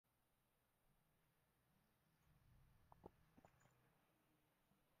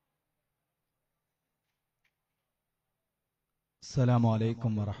السلام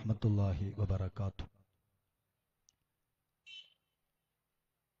عليكم ورحمة الله وبركاته.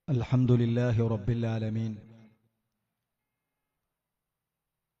 الحمد لله رب العالمين.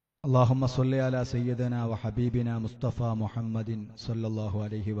 اللهم صل على سيدنا وحبيبنا مصطفى محمد صلى الله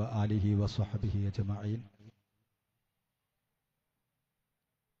عليه وآله وصحبه أجمعين.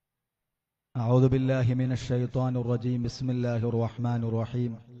 أعوذ بالله من الشيطان الرجيم. بسم الله الرحمن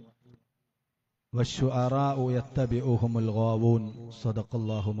الرحيم. والشعراء يتبعهم الغاوون. صدق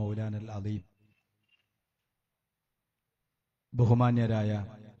الله مولانا العظيم. ബഹുമാന്യരായ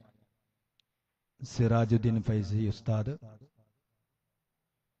സിറാജുദ്ദീൻ ഫൈസി ഉസ്താദ്,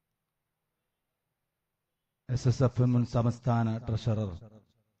 SSF മുൻ സംസ്ഥാന treasurer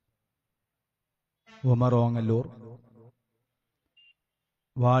Umar Ongallur,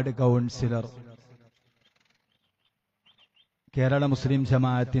 ward councillor, Kerala മുസ്ലിം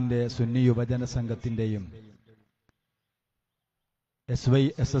ജമാഅത്തിന്റെ സുന്നി യുവജന സംഘത്തിന്റെയും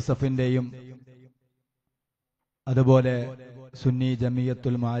SSFന്റെയും അതുപോലെ സുന്നി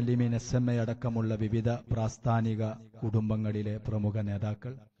ജമിയത്തുൽ മുഅല്ലിമീൻ SMA അടക്കമുള്ള വിവിധ പ്രാസ്ഥാനിക കുടുംബങ്ങളിലെ പ്രമുഖ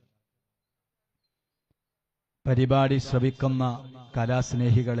നേതാക്കൾ, പരിപാടി ശ്രവിക്കുന്ന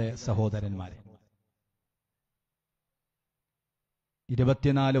കലാസ്നേഹികളെ, സഹോദരന്മാരെ,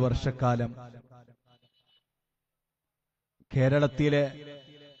 24 വർഷക്കാലം കേരളത്തിലെ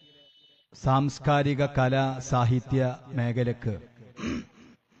സാംസ്കാരിക കലാ സാഹിത്യ മേഖലയ്ക്ക്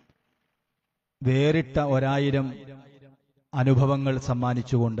വേറിട്ട 1000 അനുഭവങ്ങൾ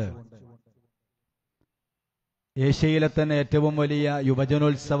സമ്മാനിച്ചുകൊണ്ട് ഏഷ്യയിലെ തന്നെ ഏറ്റവും വലിയ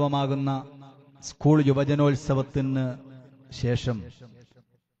യുവജനോത്സവമാകുന്ന സ്കൂൾ യുവജനോത്സവത്തിന് ശേഷം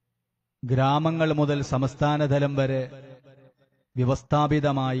ഗ്രാമങ്ങൾ മുതൽ സംസ്ഥാനതലം വരെ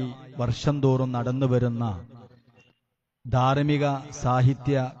വ്യവസ്ഥാപിതമായി വർഷം തോറും നടന്നുവരുന്ന ധാർമ്മിക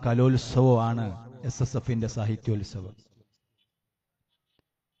സാഹിത്യ കലോത്സവമാണ് SSFന്റെ സാഹിത്യോത്സവം.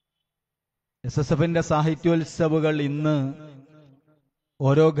 SSFന്റെ സാഹിത്യോത്സവങ്ങൾ ഇന്ന്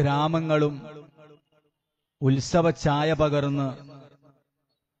ഓരോ ഗ്രാമങ്ങളും ഉത്സവ ഛായ പകർന്ന്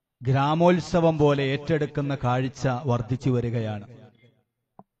ഗ്രാമോത്സവം പോലെ ഏറ്റെടുക്കുന്ന കാഴ്ച വർദ്ധിച്ചു വരികയാണ്.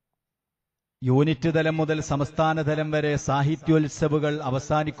 യൂണിറ്റ് തലം മുതൽ സംസ്ഥാന തലം വരെ സാഹിത്യോത്സവങ്ങൾ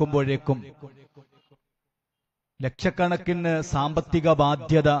അവസാനിക്കുമ്പോഴേക്കും ലക്ഷക്കണക്കിന് സാമ്പത്തിക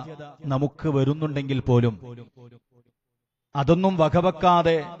ബാധ്യത നമുക്ക് വരുന്നുണ്ടെങ്കിൽ പോലും അതൊന്നും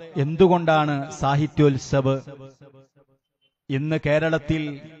വകവെക്കാതെ എന്തുകൊണ്ടാണ് സാഹിത്യോത്സവ് ഇന്ന് കേരളത്തിൽ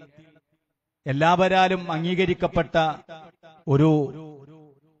എല്ലാവരാലും അംഗീകരിക്കപ്പെട്ട ഒരു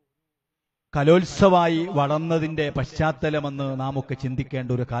കലോത്സവമായി വളർന്നതിന്റെ പശ്ചാത്തലമെന്ന് നാം ഒക്കെ ചിന്തിക്കേണ്ട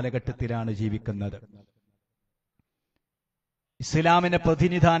ഒരു കാലഘട്ടത്തിലാണ് ജീവിക്കുന്നത്. ഇസ്ലാമിനെ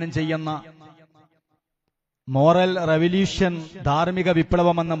പ്രതിനിധാനം ചെയ്യുന്ന മോറൽ റെവല്യൂഷൻ, ധാർമ്മിക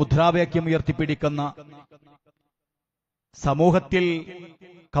വിപ്ലവം എന്ന മുദ്രാവാക്യം ഉയർത്തിപ്പിടിക്കുന്ന സമൂഹത്തിൽ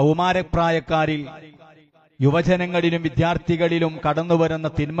കൗമാരപ്രായക്കാരിൽ, യുവജനങ്ങളിലും വിദ്യാർത്ഥികളിലും കടന്നുവരുന്ന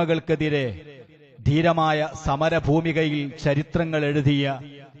തിന്മകൾക്കെതിരെ ധീരമായ സമരഭൂമികയിൽ ചരിത്രങ്ങൾ എഴുതിയ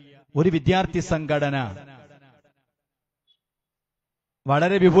ഒരു വിദ്യാർത്ഥി സംഘടന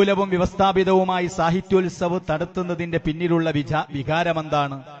വളരെ വിപുലവും വ്യവസ്ഥാപിതവുമായി സാഹിത്യോത്സവം നടത്തുന്നതിന്റെ പിന്നിലുള്ള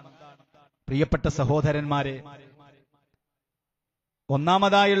വികാരമെന്താണ്? പ്രിയപ്പെട്ട സഹോദരന്മാരെ,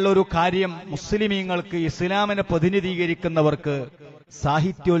 ഒന്നാമതായുള്ള ഒരു കാര്യം, മുസ്ലിമീങ്ങൾക്ക്, ഇസ്ലാമിനെ പ്രതിനിധീകരിക്കുന്നവർക്ക്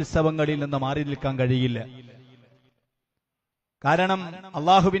സാഹിത്യോത്സവങ്ങളിൽ നിന്ന് മാറി നിൽക്കാൻ കഴിയില്ല. കാരണം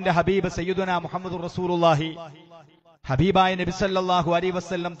അള്ളാഹുവിന്റെ ഹബീബ് സയ്യിദുനാ മുഹമ്മദ് റസൂലുള്ളാഹി, ഹബീബായ നബി സല്ലല്ലാഹു അലൈഹി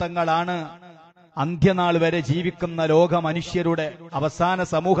വസല്ലം തങ്ങളാണ് അന്ത്യനാൾ വരെ ജീവിക്കുന്ന ലോക മനുഷ്യരുടെ അവസാന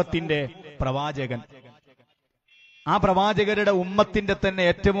സമൂഹത്തിന്റെ പ്രവാചകൻ. ആ പ്രവാചകരുടെ ഉമ്മത്തിന്റെ തന്നെ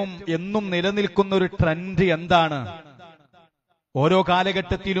ഏറ്റവും എന്നും നിലനിൽക്കുന്ന ഒരു ട്രെൻഡ് എന്താണ്? ഓരോ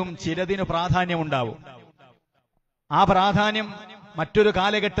കാലഘട്ടത്തിലും ചിലതിന് പ്രാധാന്യമുണ്ടാവും. ആ പ്രാധാന്യം മറ്റൊരു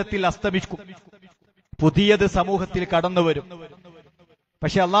കാലഘട്ടത്തിൽ അസ്തമിക്കും, പുതിയത് സമൂഹത്തിൽ കടന്നുവരും.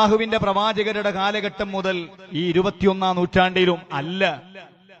 പക്ഷെ അള്ളാഹുവിന്റെ പ്രവാചകരുടെ കാലഘട്ടം മുതൽ ഈ 21ാം നൂറ്റാണ്ടിലും അല്ല,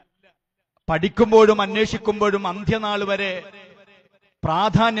 പഠിക്കുമ്പോഴും അന്വേഷിക്കുമ്പോഴും അന്ത്യനാൾ വരെ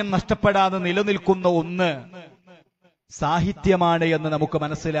പ്രാധാന്യം നഷ്ടപ്പെടാതെ നിലനിൽക്കുന്ന ഒന്ന് സാഹിത്യമാണ് എന്ന് നമുക്ക്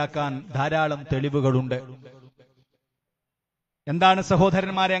മനസ്സിലാക്കാൻ ധാരാളം തെളിവുകളുണ്ട്. എന്താണ്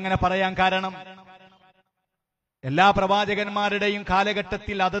സഹോദരന്മാരെ അങ്ങനെ പറയാൻ കാരണം? എല്ലാ പ്രവാചകന്മാരുടെയും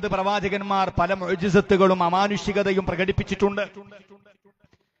കാലഘട്ടത്തിൽ അതത് പ്രവാചകന്മാർ പല മുഅ്ജിസത്തുകളും അമാനുഷികതയും പ്രകടിപ്പിച്ചിട്ടുണ്ട്.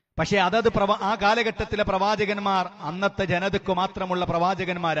 പക്ഷെ അതത് ആ കാലഘട്ടത്തിലെ പ്രവാചകന്മാർ അന്നത്തെ ജനതയ്ക്ക് മാത്രമുള്ള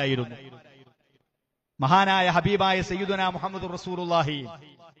പ്രവാചകന്മാരായിരുന്നു. മഹാനായ ഹബീബായ സയ്യിദുനാ മുഹമ്മദ് റസൂലുള്ളാഹി,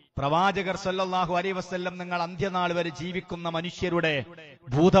 പ്രവാചകർ സല്ലല്ലാഹു അലൈഹി വസല്ലം നിങ്ങൾ അന്ത്യനാൾ വരെ ജീവിക്കുന്ന മനുഷ്യരുടെ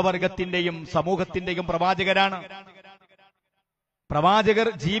ഭൂതവർഗത്തിന്റെയും സമൂഹത്തിന്റെയും പ്രവാചകരാണ്. പ്രവാചകർ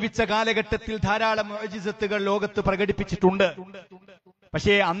ജീവിച്ച കാലഘട്ടത്തിൽ ധാരാളം മുഅ്ജിസത്തുകൾ ലോകത്ത് പ്രകടിപ്പിച്ചിട്ടുണ്ട്.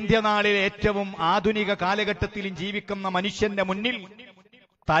 പക്ഷേ അന്ത്യനാളിലെ ഏറ്റവും ആധുനിക കാലഘട്ടത്തിലും ജീവിക്കുന്ന മനുഷ്യന്റെ മുന്നിൽ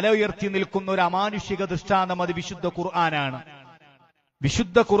തല ഉയർത്തി നിൽക്കുന്ന ഒരു അമാനുഷിക ദൃഷ്ടാന്തം അത് വിശുദ്ധ ഖുർആനാണ്.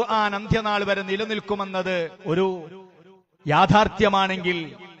 വിശുദ്ധ ഖുർആൻ അന്ത്യനാൾ വരെ നിലനിൽക്കുമെന്നത് ഒരു യാഥാർത്ഥ്യമാണെങ്കിൽ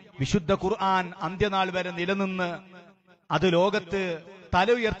വിശുദ്ധ ഖുർആൻ അന്ത്യനാൾ വരെ നിലനിന്ന് അത് ലോകത്ത് തല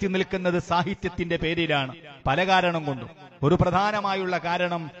ഉയർത്തി നിൽക്കുന്നത് സാഹിത്യത്തിന്റെ പേരിലാണ്. പല കാരണം കൊണ്ടും ഒരു പ്രധാനമായുള്ള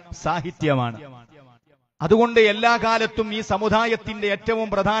കാരണം സാഹിത്യമാണ്. അതുകൊണ്ട് എല്ലാ കാലത്തും ഈ സമുദായത്തിന്റെ ഏറ്റവും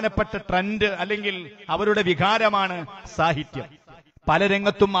പ്രധാനപ്പെട്ട ട്രെൻഡ് അല്ലെങ്കിൽ അവരുടെ വികാരമാണ് സാഹിത്യം. പല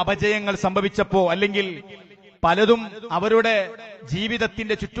രംഗത്തും അപജയങ്ങൾ സംഭവിച്ചപ്പോ അല്ലെങ്കിൽ പലതും അവരുടെ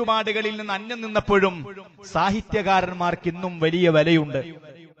ജീവിതത്തിന്റെ ചുറ്റുപാടുകളിൽ നിന്ന് അന്യം നിന്നപ്പോഴും സാഹിത്യകാരന്മാർക്ക് ഇന്നും വലിയ വിലയുണ്ട്.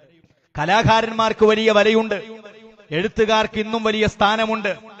 കലാകാരന്മാർക്ക് വലിയ വിലയുണ്ട്. എഴുത്തുകാർക്ക് ഇന്നും വലിയ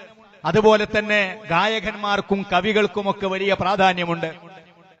സ്ഥാനമുണ്ട്. അതുപോലെ തന്നെ ഗായകന്മാർക്കും കവികൾക്കുമൊക്കെ വലിയ പ്രാധാന്യമുണ്ട്.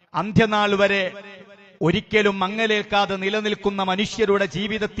 അന്ത്യനാൾ വരെ ഒരിക്കലും മങ്ങലേൽക്കാതെ നിലനിൽക്കുന്ന മനുഷ്യരുടെ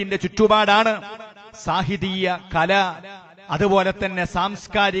ജീവിതത്തിന്റെ ചുറ്റുപാടാണ് സാഹിതീയ കല, അതുപോലെ തന്നെ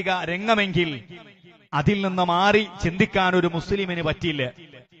സാംസ്കാരിക രംഗമെങ്കിൽ അതിൽ നിന്ന് മാറി ചിന്തിക്കാൻ ഒരു മുസ്ലിമിന് പറ്റില്ല.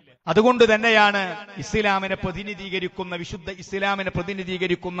 അതുകൊണ്ട് തന്നെയാണ് ഇസ്ലാമിനെ പ്രതിനിധീകരിക്കുന്ന വിശുദ്ധ ഇസ്ലാമിനെ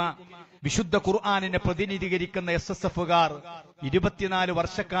പ്രതിനിധീകരിക്കുന്ന വിശുദ്ധ ഖുർആനിനെ പ്രതിനിധീകരിക്കുന്ന SSFകാർ 24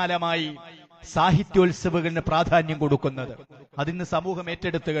 വർഷക്കാലമായി സാഹിത്യോത്സവത്തിന് പ്രാധാന്യം കൊടുക്കുന്നത്. അതിന് സമൂഹം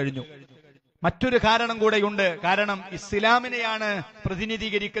ഏറ്റെടുത്തു കഴിഞ്ഞു. മറ്റൊരു കാരണം കൂടെയുണ്ട്. കാരണം ഇസ്ലാമിനെയാണ്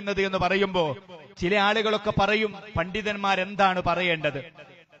പ്രതിനിധീകരിക്കുന്നത് എന്ന് പറയുമ്പോൾ ചില ആളുകളൊക്കെ പറയും പണ്ഡിതന്മാരെന്താണ് പറയേണ്ടത്.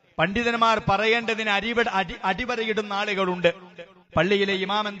 പണ്ഡിതന്മാർ പറയേണ്ടതിന് അടിവരയിടുന്ന ആളുകളുണ്ട്. പള്ളിയിലെ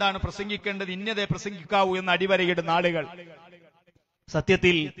ഇമാം എന്താണ് പ്രസംഗിക്കേണ്ടത്, ഇന്നതേ പ്രസംഗിക്കാവൂ എന്ന് അടിവരയിടുന്ന ആളുകൾ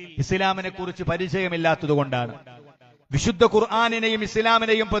സത്യത്തിൽ ഇസ്ലാമിനെ കുറിച്ച് പരിചയമില്ലാത്തതുകൊണ്ടാണ്. വിശുദ്ധ ഖുർആനിനെയും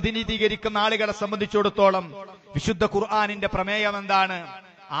ഇസ്ലാമിനെയും പ്രതിനിധീകരിക്കുന്ന ആളുകളെ സംബന്ധിച്ചിടത്തോളം വിശുദ്ധ ഖുർആനിന്റെ പ്രമേയം എന്താണ്?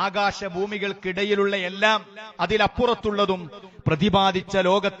 ആകാശഭൂമികൾക്കിടയിലുള്ള എല്ലാം അതിലപ്പുറത്തുള്ളതും പ്രതിപാദിച്ച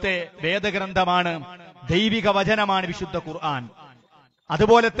ലോകത്തെ വേദഗ്രന്ഥമാണ്, ദൈവിക വചനമാണ് വിശുദ്ധ ഖുർആൻ.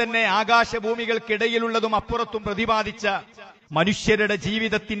 അതുപോലെ തന്നെ ആകാശഭൂമികൾക്കിടയിലുള്ളതും അപ്പുറത്തും പ്രതിപാദിച്ച മനുഷ്യരുടെ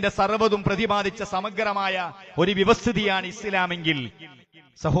ജീവിതത്തിന്റെ സർവ്വതും പ്രതിപാദിച്ച സമഗ്രമായ ഒരു വ്യവസ്ഥിതിയാണ് ഇസ്ലാമെങ്കിൽ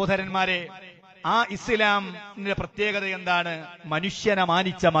സഹോദരന്മാരെ, ആ ഇസ്ലാമിന്റെ പ്രത്യേകത എന്താണ്? മനുഷ്യനെ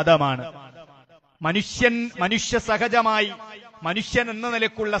മാനിച്ച മതമാണ്. മനുഷ്യ സഹജമായി മനുഷ്യൻ എന്ന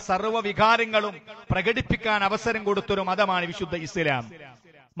നിലക്കുള്ള സർവ്വ വികാരങ്ങളും പ്രകടിപ്പിക്കാൻ അവസരം കൊടുത്തൊരു മതമാണ് വിശുദ്ധ ഇസ്ലാം.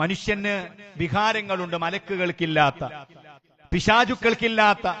 മനുഷ്യന് വികാരങ്ങളുണ്ട്, മലക്കുകൾക്കില്ലാത്ത,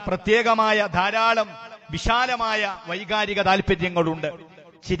 പിശാചുക്കൾക്കില്ലാത്ത പ്രത്യേകമായ ധാരാളം വിശാലമായ വൈകാരിക താല്പര്യങ്ങളുണ്ട്.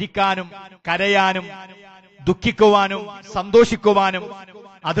 ചിരിക്കാനും കരയാനും ദുഃഖിക്കുവാനും സന്തോഷിക്കുവാനും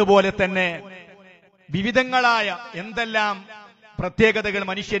അതുപോലെ തന്നെ വിവിധങ്ങളായ എന്തെല്ലാം പ്രത്യേകതകൾ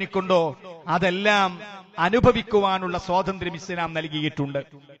മനുഷ്യനിക്കുണ്ടോ അതെല്ലാം അനുഭവിക്കുവാനുള്ള സ്വാതന്ത്ര്യം ഇസ്ലാം നൽകിയിട്ടുണ്ട്.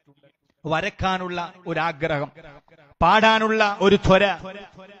 വരക്കാനുള്ള ഒരാഗ്രഹം, പാടാനുള്ള ഒരു ത്വര,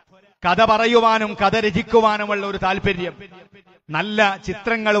 കഥ പറയുവാനും കഥ രചിക്കുവാനുമുള്ള ഒരു താല്പര്യം, നല്ല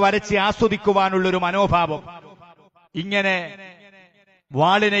ചിത്രങ്ങൾ വരച്ച് ആസ്വദിക്കുവാനുള്ളൊരു മനോഭാവം, ഇങ്ങനെ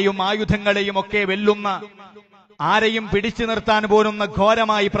വാളിനെയും ആയുധങ്ങളെയും ഒക്കെ വെല്ലുന്ന, ആരെയും പിടിച്ചു നിർത്താൻ പോലുന്ന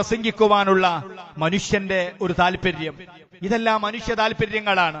ഘോരമായി പ്രസംഗിക്കുവാനുള്ള മനുഷ്യന്റെ ഒരു താല്പര്യം, ഇതെല്ലാം മനുഷ്യ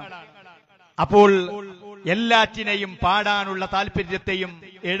താല്പര്യങ്ങളാണ്. അപ്പോൾ എല്ലാറ്റിനെയും പാടാനുള്ള താല്പര്യത്തെയും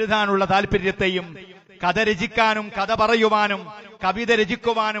എഴുതാനുള്ള താല്പര്യത്തെയും കഥ രചിക്കാനും കഥ പറയുവാനും കവിത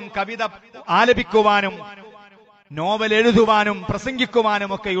രചിക്കുവാനും കവിത ആലപിക്കുവാനും നോവൽ എഴുതുവാനും പ്രസംഗിക്കുവാനും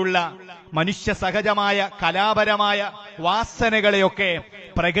ഒക്കെയുള്ള മനുഷ്യ സഹജമായ കലാപരമായ വാസനകളെയൊക്കെ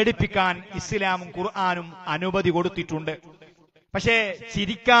പ്രകടിപ്പിക്കാൻ ഇസ്ലാമും ഖുർആനും അനുമതി കൊടുത്തിട്ടുണ്ട്. പക്ഷേ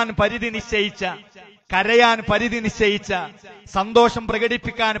ചിരിക്കാൻ പരിധി നിശ്ചയിച്ച, കരയാൻ പരിധി നിശ്ചയിച്ച, സന്തോഷം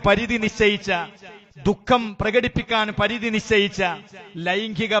പ്രകടിപ്പിക്കാൻ പരിധി നിശ്ചയിച്ച, ദുഃഖം പ്രകടിപ്പിക്കാൻ പരിധി നിശ്ചയിച്ച,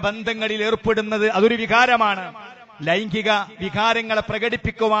 ലൈംഗിക ബന്ധങ്ങളിൽ ഏർപ്പെടുന്നത് അതൊരു വികാരമാണ്, ലൈംഗിക വികാരങ്ങളെ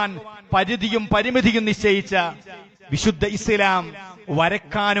പ്രകടിപ്പിക്കുവാൻ പരിധിയും പരിമിതിയും നിശ്ചയിച്ച വിശുദ്ധ ഇസ്ലാം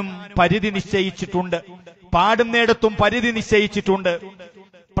വരക്കാനും പരിധി നിശ്ചയിച്ചിട്ടുണ്ട്, പാടുന്നിടത്തും പരിധി നിശ്ചയിച്ചിട്ടുണ്ട്,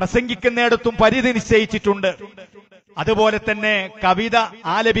 പ്രസംഗിക്കുന്നിടത്തും പരിധി നിശ്ചയിച്ചിട്ടുണ്ട്. അതുപോലെ തന്നെ കവിത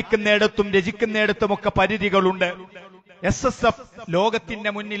ആലപിക്കുന്നിടത്തും രചിക്കുന്നിടത്തുമൊക്കെ പരിധികളുണ്ട്. SSF ലോകത്തിന്റെ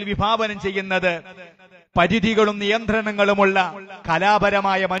മുന്നിൽ വിഭാവനം ചെയ്യുന്നത് പരിധികളും നിയന്ത്രണങ്ങളുമുള്ള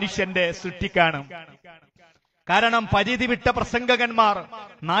കലാപരമായ മനുഷ്യന്റെ സൃഷ്ടിക്കാണ്. കാരണം പരിധി വിട്ട പ്രസംഗകന്മാർ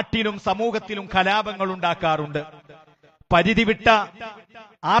നാട്ടിലും സമൂഹത്തിലും കലാപങ്ങൾ ഉണ്ടാക്കാറുണ്ട്. പരിധി വിട്ട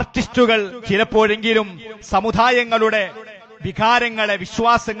ആർട്ടിസ്റ്റുകൾ ചിലപ്പോഴെങ്കിലും സമുദായങ്ങളുടെ വികാരങ്ങളെ,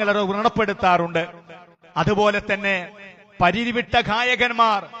 വിശ്വാസങ്ങളെ വ്രണപ്പെടുത്താറുണ്ട്. അതുപോലെ തന്നെ പരിധിവിട്ട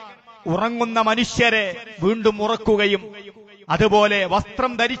ഗായകന്മാർ ഉറങ്ങുന്ന മനുഷ്യരെ വീണ്ടും ഉറക്കുകയും, അതുപോലെ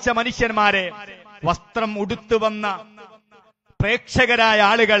വസ്ത്രം ധരിച്ച മനുഷ്യന്മാരെ വസ്ത്രം ഉടുത്തു വന്ന പ്രേക്ഷകരായ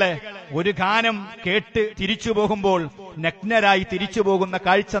ആളുകളെ ഒരു ഗാനം കേട്ട് തിരിച്ചു പോകുമ്പോൾ നഗ്നരായി തിരിച്ചു പോകുന്ന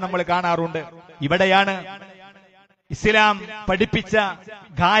കാഴ്ച നമ്മൾ കാണാറുണ്ട്. ഇവിടെയാണ് ഇസ്ലാം പഠിപ്പിച്ച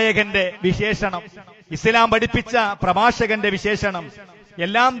ഗായകന്റെ വിശേഷണം, ഇസ്ലാം പഠിപ്പിച്ച പ്രഭാഷകന്റെ വിശേഷണം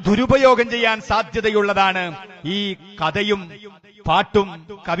എല്ലാം ദുരുപയോഗം ചെയ്യാൻ സാധ്യതയുള്ളതാണ്. ഈ കഥയും പാട്ടും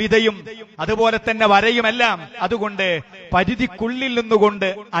കവിതയും അതുപോലെ തന്നെ വരയുമെല്ലാം അതുകൊണ്ട് പരിധിക്കുള്ളിൽ നിന്നുകൊണ്ട്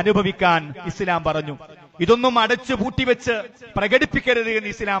അനുഭവിക്കാൻ ഇസ്ലാം പറഞ്ഞു. ഇതൊന്നും അടച്ചു പൂട്ടിവെച്ച് പ്രകടിപ്പിക്കരുത് എന്ന്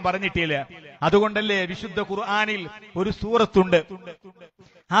ഇസ്ലാം പറഞ്ഞിട്ടില്ല. അതുകൊണ്ടല്ലേ വിശുദ്ധ ഖുർആനിൽ ഒരു സൂറത്തുണ്ട്,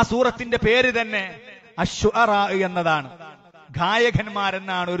 ആ സൂറത്തിന്റെ പേര് തന്നെ അശ്ശുഅറ എന്നതാണ്.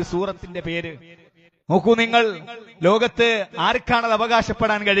 ഗായകന്മാരെന്നാണ് ഒരു സൂറത്തിന്റെ പേര്. നോക്കൂ നിങ്ങൾ, ലോകത്ത് ആർക്കാണത്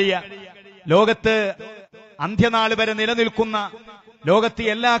അവകാശപ്പെടാൻ കഴിയുക? ലോകത്ത് അന്ത്യനാൾ വരെ നിലനിൽക്കുന്ന, ലോകത്ത്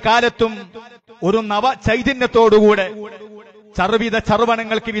എല്ലാ കാലത്തും ഒരു നവ ചൈതന്യത്തോടുകൂടെ സർവ്വിധ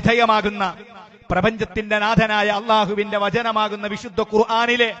ചർവണങ്ങൾക്ക് വിധേയമാകുന്ന പ്രപഞ്ചത്തിന്റെ നാഥനായ അള്ളാഹുവിന്റെ വചനമാകുന്ന വിശുദ്ധ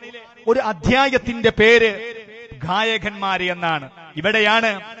ഖുർആനിലെ ഒരു അധ്യായത്തിന്റെ പേര് ഗായകന്മാര് എന്നാണ്.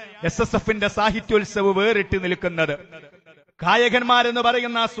 ഇവിടെയാണ് SSFന്റെ സാഹിത്യോത്സവ് വേറിട്ട് നിൽക്കുന്നത്. ഗായകന്മാരെന്ന്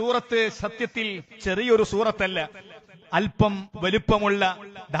പറയുന്ന ആ സൂറത്ത് സത്യത്തിൽ ചെറിയൊരു സൂറത്തല്ല, അല്പം വലുപ്പമുള്ള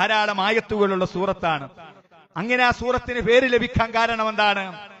ധാരാളം ആയത്തുകളുള്ള സൂറത്താണ്. അങ്ങനെ ആ സൂറത്തിന് പേര് ലഭിക്കാൻ കാരണം എന്താണ്?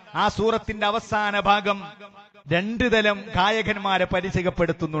 ആ സൂറത്തിന്റെ അവസാന ഭാഗം രണ്ടു തരം ഗായകന്മാരെ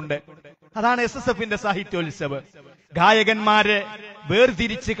പരിചയപ്പെടുത്തുന്നുണ്ട്. അതാണ് SSFന്റെ സാഹിത്യോത്സവ്. ഗായകന്മാരെ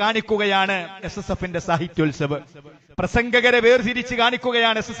വേർതിരിച്ച് കാണിക്കുകയാണ് SSFന്റെ സാഹിത്യോത്സവ്. പ്രസംഗകരെ വേർതിരിച്ച്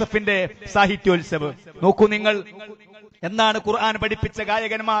കാണിക്കുകയാണ് SSFന്റെ സാഹിത്യോത്സവ്. നോക്കൂ നിങ്ങൾ, എന്നാണ് ഖുർആൻ പഠിപ്പിച്ച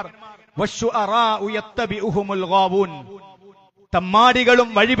ഗായകന്മാർ? വശുഅറാഉ യത്തബിഉഹുമുൽ ഗാവൂൻ, തമ്മാടികളും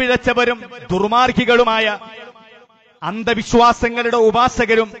വഴിപിഴച്ചവരും ദുർമാർഗികളുമായ അന്ധവിശ്വാസങ്ങളുടെ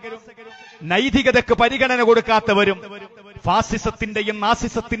ഉപാസകരും നൈതികതയ്ക്ക് പരിഗണന കൊടുക്കാത്തവരും ഫാസിസത്തിന്റെയും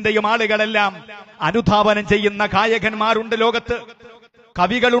നാസിസത്തിന്റെയും ആളുകളെല്ലാം അനുധാവനം ചെയ്യുന്ന ഗായകന്മാരുണ്ട് ലോകത്ത്,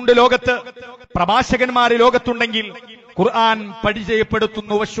 കവികളുണ്ട് ലോകത്ത്, പ്രഭാഷകന്മാര് ലോകത്തുണ്ടെങ്കിൽ ഖുർആൻ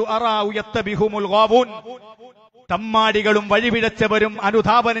പരിചയപ്പെടുത്തുന്നു വശുഅറാഉ യത്തബിഉഹുമുൽ ഗാവൂൻ, തമ്മാടികളും വഴിപിഴച്ചവരും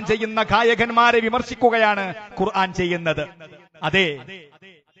അനുധാവനം ചെയ്യുന്ന ഗായകന്മാരെ വിമർശിക്കുകയാണ് ഖുർആൻ ചെയ്യുന്നത്. അതെ,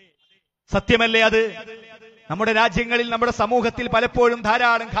 സത്യമല്ലേ അത്? നമ്മുടെ നമ്മുടെ സമൂഹത്തിൽ പലപ്പോഴും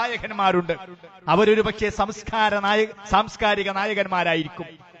ധാരാളം ഗായകന്മാരുണ്ട്. അവരൊരു പക്ഷേ സാംസ്കാരിക നായകന്മാരായിരിക്കും.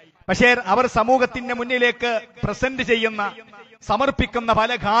 പക്ഷേ അവർ സമൂഹത്തിന്റെ മുന്നിലേക്ക് പ്രസന്റ് ചെയ്യുന്ന, സമർപ്പിക്കുന്ന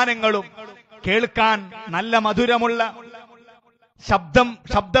പല ഗാനങ്ങളും കേൾക്കാൻ നല്ല മധുരമുള്ള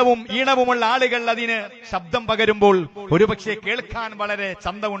ശബ്ദവും ഈണവുമുള്ള ആളുകൾ അതിന് ശബ്ദം പകരുമ്പോൾ ഒരുപക്ഷെ കേൾക്കാൻ വളരെ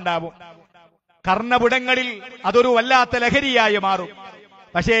ചന്തമുണ്ടാവും. കർണപുടങ്ങളിൽ അതൊരു വല്ലാത്ത ലഹരിയായി മാറും.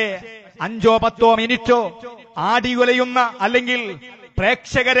 പക്ഷേ 5-10 മിനിറ്റോ ആടിയുലയുന്ന അല്ലെങ്കിൽ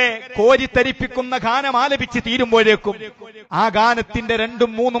പ്രേക്ഷകരെ കോരിത്തരിപ്പിക്കുന്ന ഗാനം ആലപിച്ച് തീരുമ്പോഴേക്കും ആ ഗാനത്തിന്റെ 2,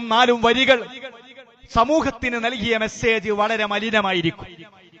 3, 4 വരികൾ സമൂഹത്തിന് നൽകിയ മെസ്സേജ് വളരെ മലിനമായിരിക്കും,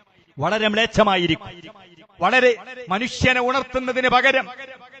 വളരെ മ്ലേച്ഛമായിരിക്കും. വളരെ മനുഷ്യനെ ഉണർത്തുന്നതിന് പകരം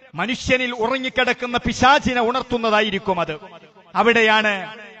മനുഷ്യനിൽ ഉറങ്ങിക്കിടക്കുന്ന പിശാചിനെ ഉണർത്തുന്നതായിരിക്കും അത്. അവിടെയാണ്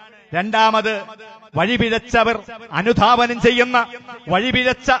രണ്ടാമത് വഴിപിഴച്ചവർ അനുധാവനം ചെയ്യുന്ന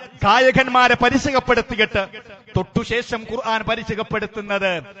വഴിപിഴച്ച ഗായകന്മാരെ പരിചയപ്പെടുത്തിയിട്ട് തൊട്ടുശേഷം ഖുർആൻ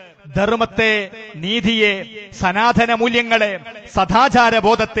പരിചയപ്പെടുത്തുന്നത് ധർമ്മത്തെ, നീതിയെ, സനാതന മൂല്യങ്ങളെ,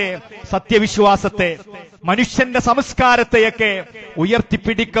 സദാചാരബോധത്തെ, സത്യവിശ്വാസത്തെ, മനുഷ്യന്റെ സംസ്കാരത്തെയൊക്കെ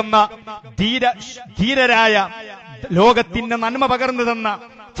ഉയർത്തിപ്പിടിക്കുന്ന ധീരരായ, ലോകത്തിന് നന്മ പകർന്നു തന്ന,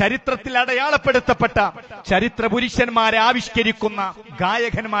 ചരിത്രത്തിൽ അടയാളപ്പെടുത്തപ്പെട്ട ചരിത്ര പുരുഷന്മാരെ ആവിഷ്കരിക്കുന്ന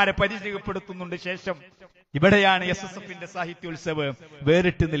ഗായകന്മാരെ പരിചയപ്പെടുത്തുന്നുണ്ട്. ശേഷം ഇവിടെയാണ് SSFന്റെ സാഹിത്യോത്സവ്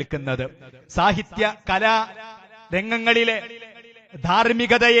വേറിട്ട് നിൽക്കുന്നത്. സാഹിത്യ കലാ രംഗങ്ങളിലെ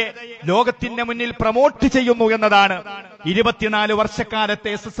ധാർമ്മികതയെ ലോകത്തിന്റെ മുന്നിൽ പ്രമോട്ട് ചെയ്യുന്നു എന്നതാണ് 24 വർഷക്കാലത്തെ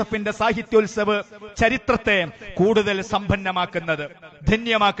SSFന്റെ സാഹിത്യോത്സവ് ചരിത്രത്തെ കൂടുതൽ സമ്പന്നമാക്കുന്നത്,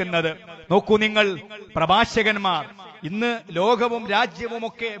 ധന്യമാക്കുന്നത്. നോക്കൂ നിങ്ങൾ, പ്രഭാഷകന്മാർ ഇന്ന് ലോകവും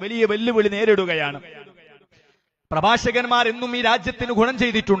രാജ്യവുമൊക്കെ വലിയ വെല്ലുവിളി നേരിടുകയാണ്. പ്രഭാഷകന്മാർ എന്നും ഈ രാജ്യത്തിന് ഗുണം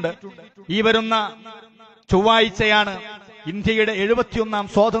ചെയ്തിട്ടുണ്ട്. ഈ വരുന്ന ചൊവ്വാഴ്ചയാണ് ഇന്ത്യയുടെ 71ാം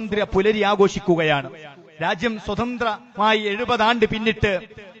സ്വാതന്ത്ര്യ പുലരി ആഘോഷിക്കുകയാണ്. രാജ്യം സ്വതന്ത്രമായി 70 ആണ്ട് പിന്നിട്ട്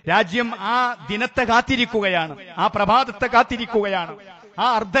രാജ്യം ആ ദിനത്തെ കാത്തിരിക്കുകയാണ്, ആ പ്രഭാതത്തെ കാത്തിരിക്കുകയാണ്, ആ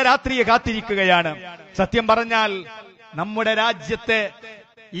അർദ്ധരാത്രിയെ കാത്തിരിക്കുകയാണ്. സത്യം പറഞ്ഞാൽ നമ്മുടെ രാജ്യത്തെ,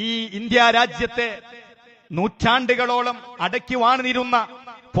 ഈ ഇന്ത്യ രാജ്യത്തെ നൂറ്റാണ്ടുകളോളം അടക്കി വാണിരുന്ന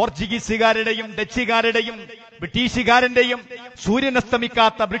പോർച്ചുഗീസുകാരുടെയും ഡച്ചുകാരുടെയും ബ്രിട്ടീഷുകാരന്റെയും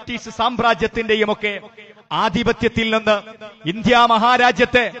സൂര്യനസ്തമിക്കാത്ത ബ്രിട്ടീഷ് സാമ്രാജ്യത്തിന്റെയും ഒക്കെ ആധിപത്യത്തിൽ നിന്ന് ഇന്ത്യ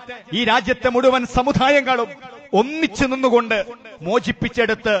മഹാരാജ്യത്തെ, ഈ രാജ്യത്തെ മുഴുവൻ സമുദായങ്ങളും ഒന്നിച്ചു നിന്നുകൊണ്ട്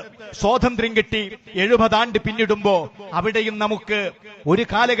മോചിപ്പിച്ചെടുത്ത് സ്വാതന്ത്ര്യം കിട്ടി 70 ആണ്ട് പിന്നിടുമ്പോ അവിടെയും നമുക്ക് ഒരു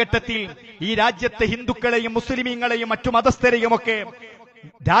കാലഘട്ടത്തിൽ ഈ രാജ്യത്തെ ഹിന്ദുക്കളെയും മുസ്ലിമീങ്ങളെയും മറ്റു മതസ്ഥരെയും ഒക്കെ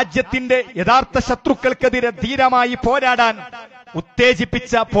രാജ്യത്തിന്റെ യഥാർത്ഥ ശത്രുക്കൾക്കെതിരെ ധീരമായി പോരാടാൻ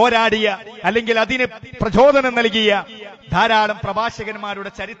ഉത്തേജിപ്പിച്ച, പോരാടിയ, അല്ലെങ്കിൽ അതിന് പ്രചോദനം നൽകിയ ധാരാളം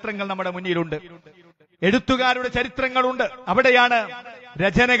പ്രഭാഷകന്മാരുടെ ചരിത്രങ്ങൾ നമ്മുടെ മുന്നിലുണ്ട്. എഴുത്തുകാരുടെ ചരിത്രങ്ങളുണ്ട്. അവിടെയാണ്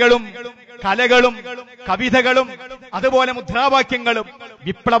രചനകളും കലകളും കവിതകളും അതുപോലെ മുദ്രാവാക്യങ്ങളും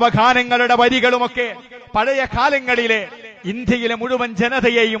വിപ്ലവഗാനങ്ങളുടെ വരികളുമൊക്കെ പഴയ കാലങ്ങളിലെ ഇന്ത്യയിലെ മുഴുവൻ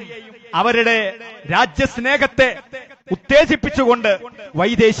ജനതയെയും അവരുടെ രാജ്യസ്നേഹത്തെ ഉത്തേജിപ്പിച്ചുകൊണ്ട്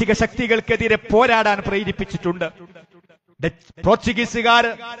വൈദേശിക ശക്തികൾക്കെതിരെ പോരാടാൻ പ്രേരിപ്പിച്ചിട്ടുണ്ട്. പോർച്ചുഗീസുകാർ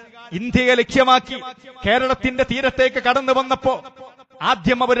ഇന്ത്യയെ ലക്ഷ്യമാക്കി കേരളത്തിന്റെ തീരത്തേക്ക് കടന്നു വന്നപ്പോ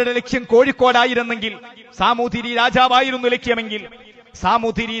ആദ്യം അവരുടെ ലക്ഷ്യം കോഴിക്കോടായിരുന്നെങ്കിൽ, സാമൂതിരി രാജാവായിരുന്നു ലക്ഷ്യമെങ്കിൽ,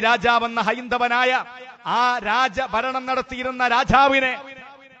 സാമൂതിരി രാജാവെന്ന ഹൈന്ദവനായ ആ ഭരണം നടത്തിയിരുന്ന രാജാവിനെ,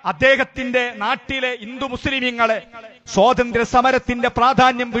 അദ്ദേഹത്തിന്റെ നാട്ടിലെ ഹിന്ദു മുസ്ലിമീങ്ങളെ സ്വാതന്ത്ര്യ സമരത്തിന്റെ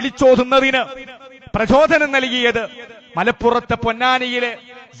പ്രാധാന്യം വിളിച്ചോതുന്നതിന് പ്രചോദനം നൽകിയത് മലപ്പുറത്തെ പൊന്നാനിയിലെ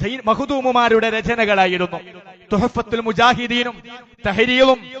മഖ്ദൂമുമാരുടെ രചനകളായിരുന്നു. തുഹഫത്തുൽ മുജാഹിദീനും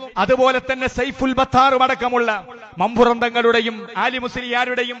തഹരീറും അതുപോലെ തന്നെ സൈഫുൽ ബത്താറും അടക്കമുള്ള മമ്പുറം തങ്ങളുടെയും ആലി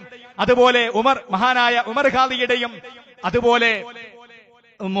മുസ്ലിയാരുടെയും അതുപോലെ മഹാനായ ഉമർ ഖാദിയുടെയും അതുപോലെ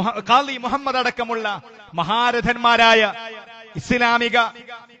ഖാദി മുഹമ്മദ് അടക്കമുള്ള മഹാരഥന്മാരായ ഇസ്ലാമിക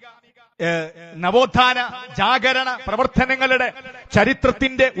നവോത്ഥാന ജാഗരണ പ്രവർത്തനങ്ങളുടെ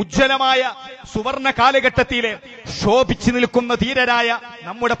ചരിത്രത്തിന്റെ ഉജ്ജ്വലമായ സുവർണ കാലഘട്ടത്തിലെ ശോഭിച്ചു നിൽക്കുന്ന ധീരരായ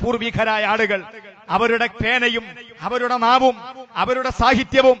നമ്മുടെ പൂർവികരായ ആളുകൾ അവരുടെ പേനയും അവരുടെ നാവും അവരുടെ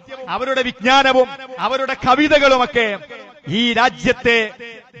സാഹിത്യവും അവരുടെ വിജ്ഞാനവും അവരുടെ കവിതകളുമൊക്കെ ഈ രാജ്യത്തെ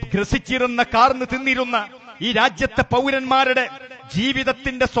ഗ്രസിച്ചിരുന്ന, കാർന്നു തിന്നിരുന്ന ഈ രാജ്യത്തെ പൗരന്മാരുടെ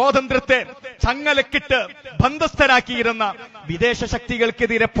ജീവിതത്തിന്റെ സ്വാതന്ത്ര്യത്തെ ചങ്ങലക്കിട്ട് ബന്ധസ്ഥരാക്കിയിരുന്ന വിദേശ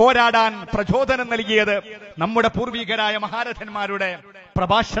ശക്തികൾക്കെതിരെ പോരാടാൻ പ്രചോദനം നൽകിയത് നമ്മുടെ പൂർവികരായ മഹാരഥന്മാരുടെ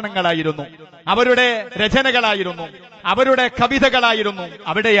പ്രഭാഷണങ്ങളായിരുന്നു, അവരുടെ രചനകളായിരുന്നു, അവരുടെ കവിതകളായിരുന്നു.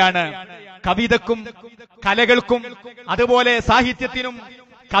 അവിടെയാണ് കവിതക്കും കലകൾക്കും അതുപോലെ സാഹിത്യത്തിനും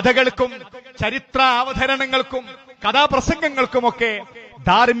കഥകൾക്കും ചരിത്ര അവതരണങ്ങൾക്കും കഥാപ്രസംഗങ്ങൾക്കുമൊക്കെ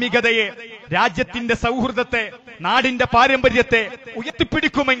ധാർമ്മികതയെ, രാജ്യത്തിന്റെ സൗഹൃദത്തെ, നാടിന്റെ പാരമ്പര്യത്തെ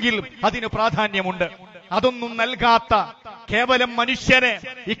ഉയർത്തിപ്പിടിക്കുമെങ്കിൽ അതിന് പ്രാധാന്യമുണ്ട്. അതൊന്നും നൽകാത്ത, കേവലം മനുഷ്യനെ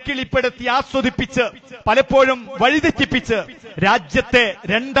ഇക്കിളിപ്പെടുത്തി ആസ്വദിപ്പിച്ച് പലപ്പോഴും വഴിതെറ്റിപ്പിച്ച് രാജ്യത്തെ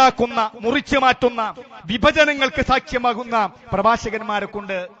രണ്ടാക്കുന്ന, മുറിച്ചു മാറ്റുന്ന, വിഭജനങ്ങൾക്ക് സാക്ഷ്യമാകുന്ന പ്രഭാഷകന്മാരെ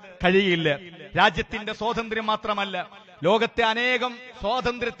കൊണ്ട് കഴിയില്ല. രാജ്യത്തിന്റെ സ്വാതന്ത്ര്യം മാത്രമല്ല, ലോകത്തെ അനേകം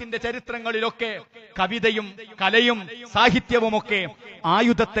സ്വാതന്ത്ര്യത്തിന്റെ ചരിത്രങ്ങളിലൊക്കെ കവിതയും കലയും സാഹിത്യവുമൊക്കെ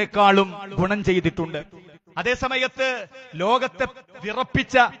ആയുധത്തെക്കാളും ഗുണം ചെയ്തിട്ടുണ്ട്. അതേസമയത്ത് ലോകത്തെ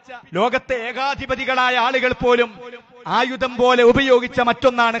വിറപ്പിച്ച, ലോകത്തെ ഏകാധിപതികളായ ആളുകൾ പോലും ആയുധം പോലെ ഉപയോഗിച്ച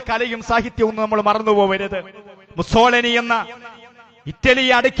മറ്റൊന്നാണ് കലയും സാഹിത്യവും. നമ്മൾ മറന്നുപോകരുത്. മുസോളിനി എന്ന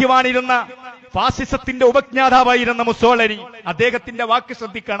ഇറ്റലിയെ അടയ്ക്കുവാനിരുന്ന ഫാസിസത്തിന്റെ ഉപജ്ഞാതാവായിരുന്ന മുസോളിനി, അദ്ദേഹത്തിന്റെ വാക്ക്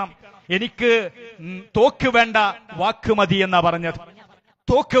ശ്രദ്ധിക്കണം. എനിക്ക് തോക്ക് വേണ്ട, വാക്ക് മതി എന്നാ പറഞ്ഞത്.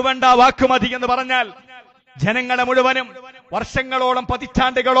 തോക്ക് വേണ്ട, വാക്ക് മതി എന്ന് പറഞ്ഞാൽ ജനങ്ങളെ മുഴുവനും വർഷങ്ങളോളം,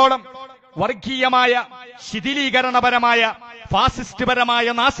 പതിറ്റാണ്ടുകളോളം വർഗീയമായ, ശിഥിലീകരണപരമായ, ഫാസിസ്റ്റ് പരമായ,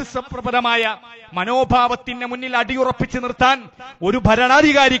 നാസിസപരമായ മനോഭാവത്തിന് മുന്നിൽ അടിയുറപ്പിച്ചു നിർത്താൻ ഒരു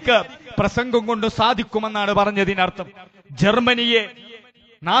ഭരണാധികാരിക്ക് പ്രസംഗം കൊണ്ട് സാധിക്കുമെന്നാണ് പറഞ്ഞതിനർത്ഥം. ജർമ്മനിയെ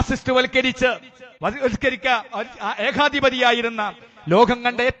നാസിസ്റ്റ് വൽക്കരിക്ക ഏകാധിപതിയായിരുന്ന, ലോകം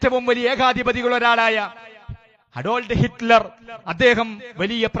കണ്ട ഏറ്റവും വലിയ ഏകാധിപതികൾ ഒരാളായ അഡോൾഫ് ഹിറ്റ്ലർ, അദ്ദേഹം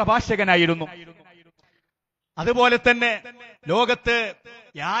വലിയ പ്രഭാഷകനായിരുന്നു. അതുപോലെ തന്നെ ലോകത്ത്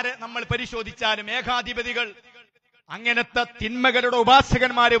ആരെ നമ്മൾ പരിശോധിച്ചാലും ഏകാധിപതികൾ, അങ്ങനത്തെ തിന്മകളുടെ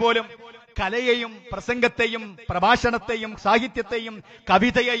ഉപാസകന്മാര് പോലും കലയെയും പ്രസംഗത്തെയും പ്രഭാഷണത്തെയും സാഹിത്യത്തെയും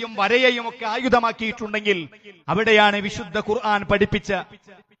കവിതയെയും വരയെയും ഒക്കെ ആയുധമാക്കിയിട്ടുണ്ടെങ്കിൽ അവിടെയാണ് വിശുദ്ധ ഖുർആൻ പഠിപ്പിച്ച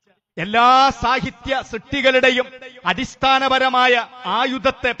എല്ലാ സാഹിത്യ സൃഷ്ടികളുടെയും അടിസ്ഥാനപരമായ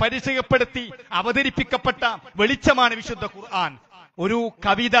ആയുധത്തെ പരിചയപ്പെടുത്തി അവതരിപ്പിക്കപ്പെട്ട വെളിച്ചമാണ് വിശുദ്ധ ഖുർആൻ. ഒരു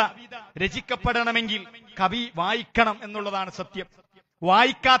കവിത രചിക്കപ്പെടണമെങ്കിൽ കവി വായിക്കണം എന്നുള്ളതാണ് സത്യം.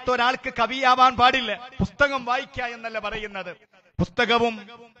 വായിക്കാത്ത ഒരാൾക്ക് കവിയാവാൻ പാടില്ല. പുസ്തകം വായിക്കുക എന്നല്ല പറയുന്നത്. പുസ്തകവും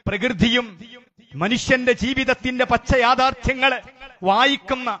പ്രകൃതിയും മനുഷ്യന്റെ ജീവിതത്തിന്റെ പച്ച യാഥാർത്ഥ്യങ്ങളെ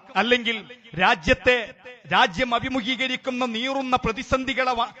വായിക്കുന്ന, അല്ലെങ്കിൽ രാജ്യം അഭിമുഖീകരിക്കുന്ന നീറുന്ന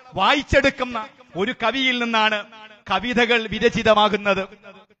പ്രതിസന്ധികളെ വായിച്ചെടുക്കുന്ന ഒരു കവിയിൽ നിന്നാണ് കവിതകൾ വിരചിതമാകുന്നത്.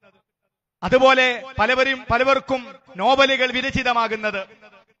 അതുപോലെ പലവർക്കും നോവലുകൾ വിരചിതമാകുന്നത്.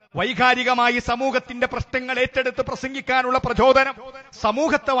 വൈകാരികമായി സമൂഹത്തിന്റെ പ്രശ്നങ്ങൾ ഏറ്റെടുത്ത് പ്രസംഗിക്കാനുള്ള പ്രചോദനം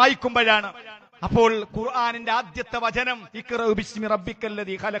സമൂഹത്തെ വായിക്കുമ്പോഴാണ്. അപ്പോൾ ഖുർആനിന്റെ ആദ്യത്തെ വചനം ഇഖ്റഉ ബിസ്മി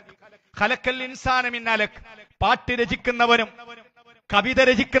റബ്ബിക്കല്ലദീ ഖലഖ്, ഖലഖൽ ഇൻസാന മിൻ അലഖ്, പാട്ട് രചിക്കുന്നവനും കവിത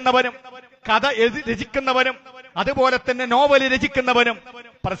രചിക്കുന്നവനും കഥ രചിക്കുന്നവനും അതുപോലെ തന്നെ നോവൽ രചിക്കുന്നവനും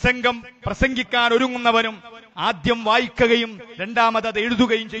പ്രസംഗിക്കാൻ ഒരുങ്ങുന്നവനും ആദ്യം വായിക്കുകയും രണ്ടാമത് അത്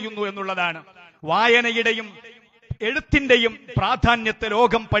എഴുതുകയും ചെയ്യുന്നു എന്നുള്ളതാണ്. വായനയുടെയും എഴുത്തിന്റെയും പ്രാധാന്യത്തെ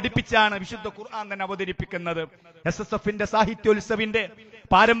ലോകം പഠിപ്പിച്ചാണ് വിശുദ്ധ ഖുർആൻ തന്നെ അവതരിപ്പിക്കുന്നത്. SSFന്റെ സാഹിത്യോത്സവിന്റെ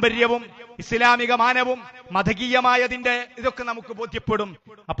പാരമ്പര്യവും ഇസ്ലാമിക മാനവും മതകീയമായതിന്റെ ഇതൊക്കെ നമുക്ക് ബോധ്യപ്പെടും.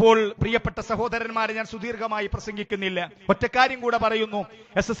 അപ്പോൾ പ്രിയപ്പെട്ട സഹോദരന്മാരെ, ഞാൻ സുദീർഘമായി പ്രസംഗിക്കുന്നില്ല. ഒറ്റക്കാര്യം കൂടെ പറയുന്നു.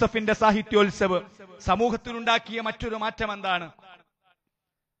 SSFന്റെ സാഹിത്യോത്സവ് സമൂഹത്തിലുണ്ടാക്കിയ മറ്റൊരു മാറ്റം എന്താണ്?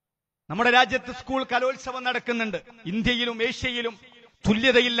 നമ്മുടെ രാജ്യത്ത് സ്കൂൾ കലോത്സവം നടക്കുന്നുണ്ട്. ഇന്ത്യയിലും ഏഷ്യയിലും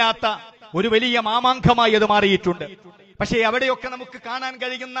തുല്യതയില്ലാത്ത ഒരു വലിയ മാമാങ്കമായി അത് മാറിയിട്ടുണ്ട്. പക്ഷേ അവിടെയൊക്കെ നമുക്ക് കാണാൻ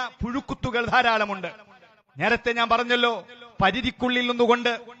കഴിയുന്ന പുഴുക്കുത്തുകൾ ധാരാളമുണ്ട്. നേരത്തെ ഞാൻ പറഞ്ഞല്ലോ, പരിധിക്കുള്ളിൽ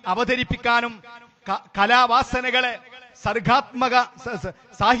നിന്നുകൊണ്ട് അവതരിപ്പിക്കാനും കലാവാസനകളെ സർഗാത്മക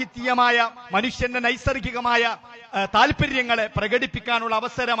സാഹിത്യമായ മനുഷ്യന്റെ നൈസർഗികമായ താല്പര്യങ്ങളെ പ്രകടിപ്പിക്കാനുള്ള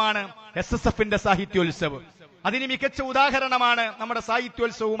അവസരമാണ് SSFന്റെ സാഹിത്യോത്സവ്. അതിന് മികച്ച ഉദാഹരണമാണ് നമ്മുടെ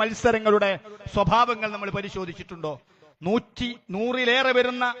സാഹിത്യോത്സവ മത്സരങ്ങളുടെ സ്വഭാവങ്ങൾ. നമ്മൾ പരിശോധിച്ചിട്ടുണ്ടോ? 100-ലേറെ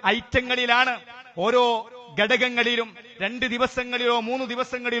വരുന്ന ഐറ്റങ്ങളിലാണ് ഓരോ ഘടകങ്ങളിലും 2 ദിവസങ്ങളിലോ 3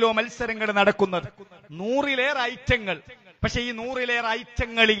 ദിവസങ്ങളിലോ മത്സരങ്ങൾ നടക്കുന്നത്. 100-ലേറെ ഐറ്റങ്ങൾ. പക്ഷെ ഈ 100-ലേറെ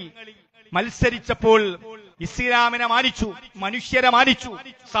ഐറ്റങ്ങളിൽ മത്സരിച്ചപ്പോൾ ഇസ്ലാമിനെ മാനിച്ചു, മനുഷ്യരെ മാനിച്ചു,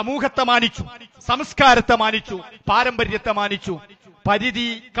 സമൂഹത്തെ മാനിച്ചു, സംസ്കാരത്തെ മാനിച്ചു, പാരമ്പര്യത്തെ മാനിച്ചു.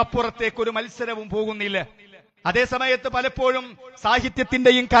 പരിധിക്കപ്പുറത്തേക്ക് ഒരു മത്സരവും പോകുന്നില്ല. അതേസമയത്ത് പലപ്പോഴും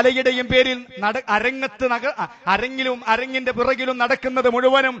സാഹിത്യത്തിന്റെയും കലയുടെയും പേരിൽ അരങ്ങിന്റെ പിറകിലും നടക്കുന്നത്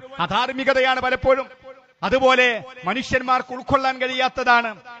മുഴുവനും അധാർമികതയാണ് പലപ്പോഴും. അതുപോലെ മനുഷ്യന്മാർക്ക് ഉൾക്കൊള്ളാൻ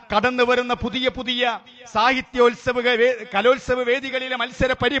കഴിയാത്തതാണ് കടന്നു വരുന്ന പുതിയ പുതിയ കലോത്സവ വേദികളിലെ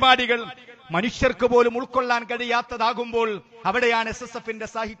മത്സര പരിപാടികൾ. മനുഷ്യർക്ക് പോലും ഉൾക്കൊള്ളാൻ കഴിയാത്തതാകുമ്പോൾ അവിടെയാണ് SSFന്റെ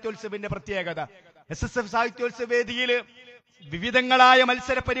സാഹിത്യോത്സവിന്റെ പ്രത്യേകത. SSF സാഹിത്യോത്സവ വേദിയിൽ വിവിധങ്ങളായ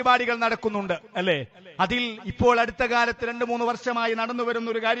മത്സര പരിപാടികൾ നടക്കുന്നുണ്ട്, അല്ലെ? അതിൽ ഇപ്പോൾ അടുത്ത കാലത്ത് 2-3 വർഷമായി നടന്നു വരുന്ന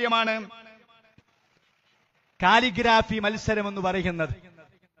ഒരു കാര്യമാണ് കാലിഗ്രാഫി മത്സരം എന്ന് പറയുന്നത്.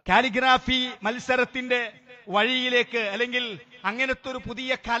 കാലിഗ്രാഫി മത്സരത്തിന്റെ വഴിയിലേക്ക്, അല്ലെങ്കിൽ അങ്ങനത്തെ ഒരു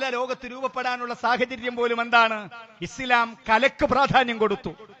പുതിയ കല ലോകത്ത് രൂപപ്പെടാനുള്ള സാഹചര്യം പോലും എന്താണ്? ഇസ്ലാം കലക്ക് പ്രാധാന്യം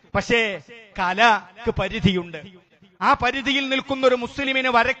കൊടുത്തു. പക്ഷേ കലക്ക് പരിധിയുണ്ട്. ആ പരിധിയിൽ നിൽക്കുന്ന ഒരു മുസ്ലിമിന്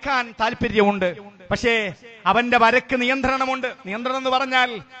വരക്കാൻ താല്പര്യമുണ്ട്. പക്ഷേ അവന്റെ വരക്ക് നിയന്ത്രണമുണ്ട്. നിയന്ത്രണം എന്ന് പറഞ്ഞാൽ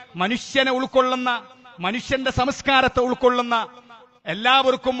മനുഷ്യനെ ഉൾക്കൊള്ളുന്ന, മനുഷ്യന്റെ സംസ്കാരത്തെ ഉൾക്കൊള്ളുന്ന,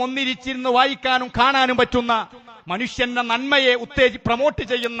 എല്ലാവർക്കും ഒന്നിരിച്ചിരുന്ന് വായിക്കാനും കാണാനും പറ്റുന്ന, മനുഷ്യന്റെ നന്മയെ പ്രൊമോട്ട്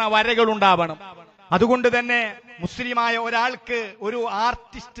ചെയ്യുന്ന വരകൾ ഉണ്ടാവണം. അതുകൊണ്ട് തന്നെ മുസ്ലിമായ ഒരാൾക്ക്, ഒരു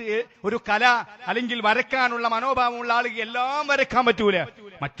ആർട്ടിസ്റ്റ്, ഒരു കല അല്ലെങ്കിൽ വരക്കാനുള്ള മനോഭാവമുള്ള ആൾക്ക് എല്ലാം വരക്കാൻ പറ്റൂല.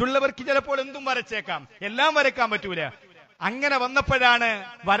 മറ്റുള്ളവർക്ക് ചിലപ്പോൾ എന്തും വരച്ചേക്കാം, എല്ലാം വരക്കാൻ പറ്റൂല. അങ്ങനെ വന്നപ്പോഴാണ്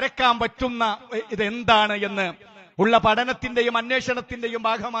വരക്കാൻ പറ്റുന്ന ഇതെന്താണ് എന്ന് ഉള്ള പഠനത്തിന്റെയും അന്വേഷണത്തിന്റെയും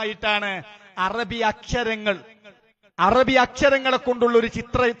ഭാഗമായിട്ടാണ് അറബി അക്ഷരങ്ങളെ കൊണ്ടുള്ള ഒരു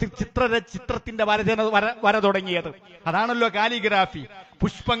ചിത്രത്തിന്റെ വര തുടങ്ങിയത്. അതാണല്ലോ കാലിഗ്രാഫി.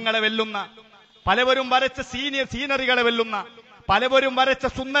 പുഷ്പങ്ങളെ വെല്ലുന്ന, പലവരും വരച്ച സീനറികളെ വെല്ലുന്ന, പലവരും വരച്ച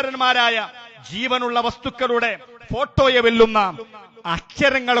സുന്ദരന്മാരായ ജീവനുള്ള വസ്തുക്കളുടെ ഫോട്ടോയെ വെല്ലുന്ന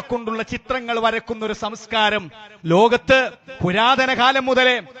അക്ഷരങ്ങളെ കൊണ്ടുള്ള ചിത്രങ്ങൾ വരക്കുന്ന ഒരു സംസ്കാരം ലോകത്ത് പുരാതന കാലം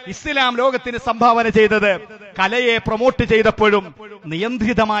മുതലേ ഇസ്ലാം ലോകത്തിന് സംഭാവന ചെയ്തത്. കലയെ പ്രൊമോട്ട് ചെയ്തപ്പോഴും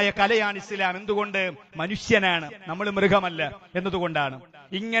നിയന്ത്രിതമായ കലയാണ് ഇസ്ലാം. എന്തുകൊണ്ട്? മനുഷ്യനാണ്, നമ്മൾ മൃഗമല്ല എന്നതുകൊണ്ടാണ്.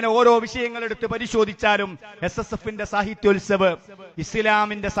 ഇങ്ങനെ ഓരോ വിഷയങ്ങൾ എടുത്ത് പരിശോധിച്ചാലും SSFന്റെ സാഹിത്യോത്സവ്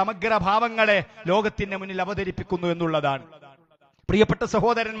ഇസ്ലാമിന്റെ സമഗ്ര ഭാവങ്ങളെ ലോകത്തിന്റെ മുന്നിൽ അവതരിപ്പിക്കുന്നു എന്നുള്ളതാണ്. പ്രിയപ്പെട്ട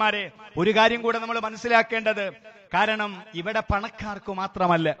സഹോദരന്മാരെ, ഒരു കാര്യം കൂടെ നമ്മൾ മനസ്സിലാക്കേണ്ടത്, കാരണം ഇവിടെ പണക്കാർക്ക്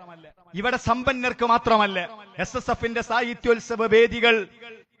മാത്രമല്ല, ഇവിടെ സമ്പന്നർക്ക് മാത്രമല്ല. SSFന്റെ സാഹിത്യോത്സവ വേദികൾ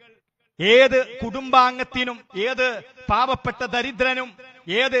ഏത് കുടുംബാംഗത്തിനും, ഏത് പാവപ്പെട്ട ദരിദ്രനും,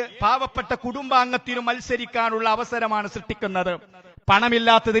 ഏത് പാവപ്പെട്ട കുടുംബാംഗത്തിനും മത്സരിക്കാനുള്ള അവസരമാണ് സൃഷ്ടിക്കുന്നത്.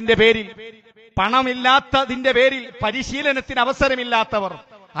 പണമില്ലാത്തതിന്റെ പേരിൽ പരിശീലനത്തിന് അവസരമില്ലാത്തവർ,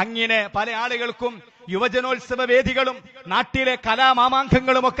 അങ്ങനെ പല ആളുകൾക്കും യുവജനോത്സവ വേദികളും നാട്ടിലെ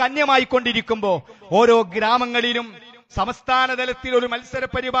കലാമാമാങ്കങ്ങളും ഒക്കെ അന്യമായിക്കൊണ്ടിരിക്കുമ്പോ ഓരോ ഗ്രാമങ്ങളിലും സംസ്ഥാന തലത്തിൽ ഒരു മത്സര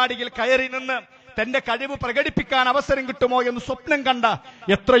പരിപാടിയിൽ കയറി നിന്ന് തന്റെ കഴിവ് പ്രകടിപ്പിക്കാൻ അവസരം കിട്ടുമോ എന്ന് സ്വപ്നം കണ്ട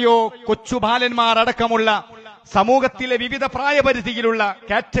എത്രയോ കൊച്ചു ബാലന്മാർ അടക്കമുള്ള സമൂഹത്തിലെ വിവിധ പ്രായപരിധിയിലുള്ള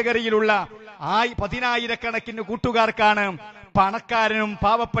കാറ്റഗറിയിലുള്ള 10,000-കണക്കിന് കൂട്ടുകാർക്കാണ് പണക്കാരനും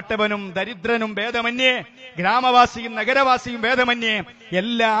പാവപ്പെട്ടവനും ദരിദ്രനും ഭേദമന്യേ, ഗ്രാമവാസിയും നഗരവാസിയും ഭേദമന്യേ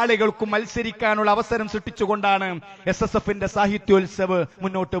എല്ലാ ആളുകൾക്കും മത്സരിക്കാനുള്ള അവസരം സൃഷ്ടിച്ചുകൊണ്ടാണ് SSFന്റെ സാഹിത്യോത്സവ്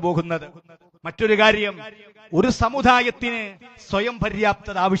മുന്നോട്ട് പോകുന്നത്. മറ്റൊരു കാര്യം, ഒരു സമുദായത്തിന് സ്വയം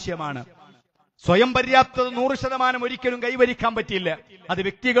പര്യാപ്തത ആവശ്യമാണ്. സ്വയം പര്യാപ്തത 100% ഒരിക്കലും കൈവരിക്കാൻ പറ്റില്ല. അത്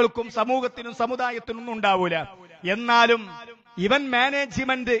വ്യക്തികൾക്കും സമൂഹത്തിനും സമുദായത്തിനും ഒന്നും ഉണ്ടാവൂല. എന്നാലും ഇവന്റ്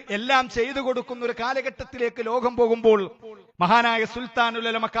മാനേജ്മെന്റ് എല്ലാം ചെയ്തു കൊടുക്കുന്ന ഒരു കാലഘട്ടത്തിലേക്ക് ലോകം പോകുമ്പോൾ മഹാനായ സുൽത്താനുൽ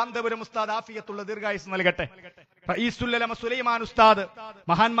ഉലമ കാന്തപുരം ഉസ്താദ് ആഫിയത്തുള്ള ദീർഘായുസ് നൽകട്ടെ. റഈസുൽ ഉലമ സുലൈമാൻ ഉസ്താദ്,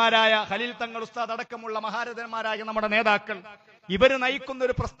 മഹാന്മാരായ ഖലീൽ തങ്ങൾ ഉസ്താദ് അടക്കമുള്ള മഹാരഥന്മാരായ നമ്മുടെ നേതാക്കൾ, ഇവര് നയിക്കുന്ന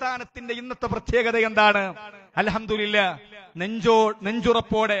ഒരു പ്രസ്ഥാനത്തിന്റെ ഇന്നത്തെ പ്രത്യേകത എന്താണ്? അൽഹംദുലില്ലാഹ്,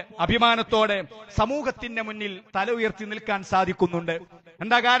 നെഞ്ചുറപ്പോടെ അഭിമാനത്തോടെ സമൂഹത്തിന്റെ മുന്നിൽ തല ഉയർത്തി നിൽക്കാൻ സാധിക്കുന്നുണ്ട്.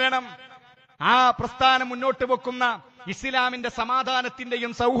 എന്താ കാരണം? ആ പ്രസ്ഥാനം മുന്നോട്ട് വെക്കുന്ന ഇസ്ലാമിന്റെ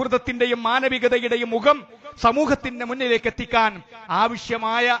സമാധാനത്തിന്റെയും സൗഹൃദത്തിന്റെയും മാനവികതയുടെയും മുഖം സമൂഹത്തിന്റെ മുന്നിലേക്ക് എത്തിക്കാൻ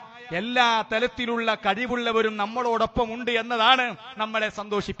ആവശ്യമായ എല്ലാ തലത്തിലുള്ള കഴിവുള്ളവരും നമ്മളോടൊപ്പം ഉണ്ട് എന്നതാണ് നമ്മളെ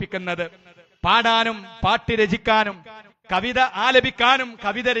സന്തോഷിപ്പിക്കുന്നത്. പാടാനും പാട്ട് രചിക്കാനും കവിത ആലപിക്കാനും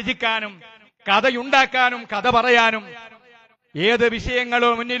കവിത രചിക്കാനും കഥയുണ്ടാക്കാനും കഥ പറയാനും ഏത് വിഷയങ്ങളോ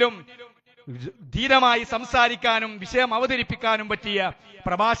മുന്നിലും ധീരമായി സംസാരിക്കാനും വിഷയം അവതരിപ്പിക്കാനും പറ്റിയ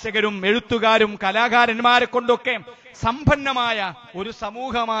പ്രഭാഷകരും എഴുത്തുകാരും കലാകാരന്മാരെ കൊണ്ടൊക്കെ സമ്പന്നമായ ഒരു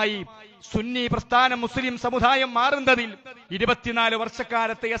സമൂഹമായി സുന്നി പ്രസ്ഥാനം മുസ്ലിം സമുദായം മാറുന്നതിൽ 24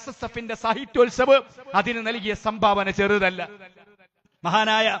 വർഷക്കാലത്തെ SSFന്റെ സാഹിത്യോത്സവ് അതിന് നൽകിയ സംഭാവന ചെറുതല്ല.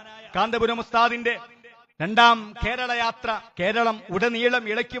 മഹാനായ കാന്തപുരം ഉസ്താദിന്റെ 2ാം കേരള യാത്ര കേരളം ഉടനീളം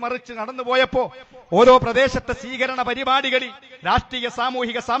ഇളക്കി മറിച്ച് നടന്നുപോയപ്പോ ഓരോ പ്രദേശത്തെ സ്വീകരണ പരിപാടികളിൽ രാഷ്ട്രീയ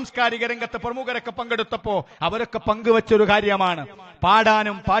സാമൂഹിക സാംസ്കാരിക രംഗത്തെ പ്രമുഖരൊക്കെ പങ്കെടുത്തപ്പോ അവരൊക്കെ പങ്കുവച്ചൊരു കാര്യമാണ്,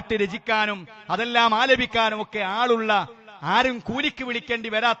 പാടാനും പാട്ട് രചിക്കാനും അതെല്ലാം ആലപിക്കാനും ഒക്കെ ആളുള്ള, ആരും കൂലിക്ക് വിളിക്കേണ്ടി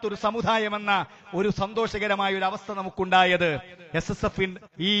വരാത്തൊരു സമുദായമെന്ന ഒരു സന്തോഷകരമായ ഒരു അവസ്ഥ നമുക്കുണ്ടായത് SSFിൻ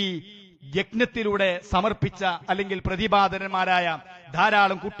ഈ യജ്ഞത്തിലൂടെ സമർപ്പിച്ച അല്ലെങ്കിൽ പ്രതിപാദനന്മാരായ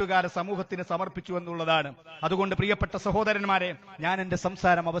ധാരാളം കൂട്ടുകാരെ സമൂഹത്തിന് സമർപ്പിച്ചു എന്നുള്ളതാണ്. അതുകൊണ്ട് പ്രിയപ്പെട്ട സഹോദരന്മാരെ, ഞാൻ എന്റെ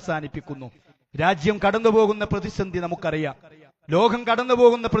സംസാരം അവസാനിപ്പിക്കുന്നു. രാജ്യം കടന്നുപോകുന്ന പ്രതിസന്ധി നമുക്കറിയാം, ലോകം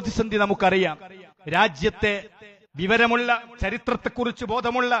കടന്നുപോകുന്ന പ്രതിസന്ധി നമുക്കറിയാം. രാജ്യത്തെ വിവരമുള്ള, ചരിത്രത്തെക്കുറിച്ച്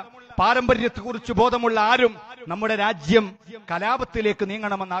ബോധമുള്ള, പാരമ്പര്യത്തെക്കുറിച്ച് ബോധമുള്ള ആരും നമ്മുടെ രാജ്യം കലാപത്തിലേക്ക്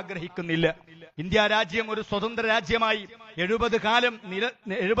നീങ്ങണമെന്ന് ആഗ്രഹിക്കുന്നില്ല. ഇന്ത്യ രാജ്യം ഒരു സ്വതന്ത്ര രാജ്യമായി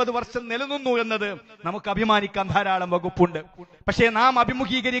 70 വർഷം നിലനിന്നു എന്നത് നമുക്ക് അഭിമാനിക്കാൻ ധാരാളം വകുപ്പുണ്ട്. പക്ഷേ നാം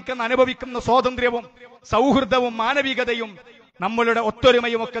അഭിമുഖീകരിക്കുന്ന അനുഭവിക്കുന്ന സ്വാതന്ത്ര്യവും സൗഹൃദവും മാനവികതയും നമ്മളുടെ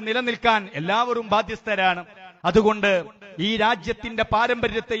ഒത്തൊരുമയും ഒക്കെ നിലനിൽക്കാൻ എല്ലാവരും ബാധ്യസ്ഥരാണ്. അതുകൊണ്ട് ഈ രാജ്യത്തിന്റെ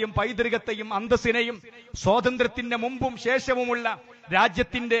പാരമ്പര്യത്തെയും പൈതൃകത്തെയും അന്തസ്സിനെയും സ്വാതന്ത്ര്യത്തിന്റെ മുമ്പും ശേഷവുമുള്ള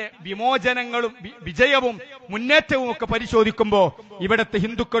രാജ്യത്തിന്റെ വിമോചനങ്ങളും വിജയവും മുന്നേറ്റവും ഒക്കെ പരിശോധിക്കുമ്പോൾ ഇവിടുത്തെ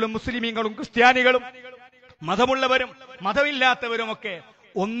ഹിന്ദുക്കളും മുസ്ലിമീങ്ങളും ക്രിസ്ത്യാനികളും മതമുള്ളവരും മതമില്ലാത്തവരുമൊക്കെ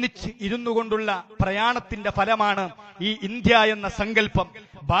ഒന്നിച്ച് ഇരുന്നു കൊണ്ടുള്ള പ്രയാണത്തിന്റെ ഫലമാണ് ഈ ഇന്ത്യ എന്ന സങ്കല്പം,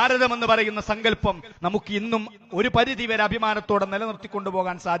 ഭാരതം എന്ന് പറയുന്ന സങ്കല്പം നമുക്ക് ഇന്നും ഒരു പരിധിവരെ അഭിമാനത്തോടെ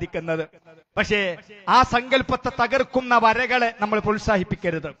നിലനിർത്തിക്കൊണ്ടുപോകാൻ സാധിക്കുന്നത്. പക്ഷേ ആ സങ്കല്പത്തെ തകർക്കുന്ന വരകളെ നമ്മൾ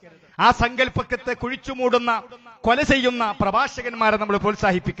പ്രോത്സാഹിപ്പിക്കരുത്. ആ സങ്കല്പത്തെ കുഴിച്ചുമൂടുന്ന, കൊല ചെയ്യുന്ന പ്രഭാഷകന്മാരെ നമ്മൾ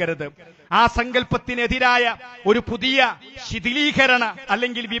പ്രോത്സാഹിപ്പിക്കരുത്. ആ സങ്കല്പത്തിനെതിരായ ഒരു പുതിയ ശിഥിലീകരണ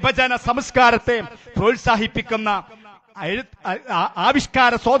അല്ലെങ്കിൽ വിഭജന സംസ്കാരത്തെ പ്രോത്സാഹിപ്പിക്കുന്ന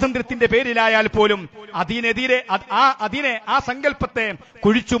ആവിഷ്കാര സ്വാതന്ത്ര്യത്തിന്റെ പേരിലായാൽ പോലും അതിനെതിരെ ആ സങ്കല്പത്തെ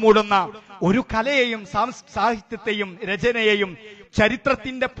കുഴിച്ചുമൂടുന്ന ഒരു കലയെയും സാഹിത്യത്തെയും രചനയെയും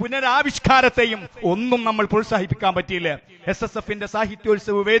ചരിത്രത്തിന്റെ പുനരാവിഷ്കാരത്തെയും ഒന്നും നമ്മൾ പ്രോത്സാഹിപ്പിക്കാൻ പറ്റിയില്ല. SSFന്റെ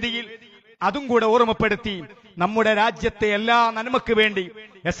സാഹിത്യോത്സവ വേദിയിൽ അതും കൂടെ ഓർമ്മപ്പെടുത്തി നമ്മുടെ രാജ്യത്തെ എല്ലാ നന്മയ്ക്ക് വേണ്ടി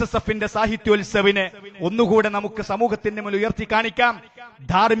SSFന്റെ സാഹിത്യോത്സവിനെ ഒന്നുകൂടെ നമുക്ക് സമൂഹത്തിന്റെ മുന്നിൽ ഉയർത്തി കാണിക്കാം.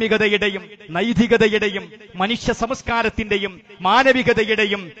 ധാർമ്മികതയുടെയും നൈതികതയുടെയും മനുഷ്യ സംസ്കാരത്തിന്റെയും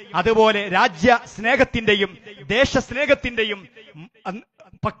മാനവികതയുടെയും അതുപോലെ രാജ്യ സ്നേഹത്തിന്റെയും ദേശസ്നേഹത്തിന്റെയും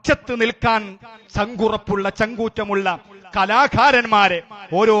പക്ഷത്ത് നിൽക്കാൻ ചങ്കുറപ്പുള്ള ചങ്കൂറ്റമുള്ള കലാകാരന്മാരെ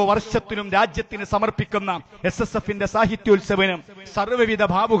ഓരോ വർഷത്തിലും രാജ്യത്തിന് സമർപ്പിക്കുന്ന SSFന്റെ സാഹിത്യോത്സവിന് സർവ്വവിധ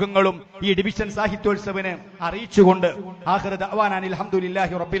ഭാവുകങ്ങളും ഈ ഡിവിഷൻ സാഹിത്യോത്സവിന് അറിയിച്ചുകൊണ്ട് ആഖിറു ദഅ്വാനാ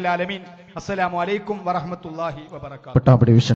അൽഹംദുലില്ലാഹി റബ്ബിൽ ആലമീൻ. അസ്സലാമു അലൈക്കും വറഹ്മത്തുള്ളാഹി വബറകാതുഹു.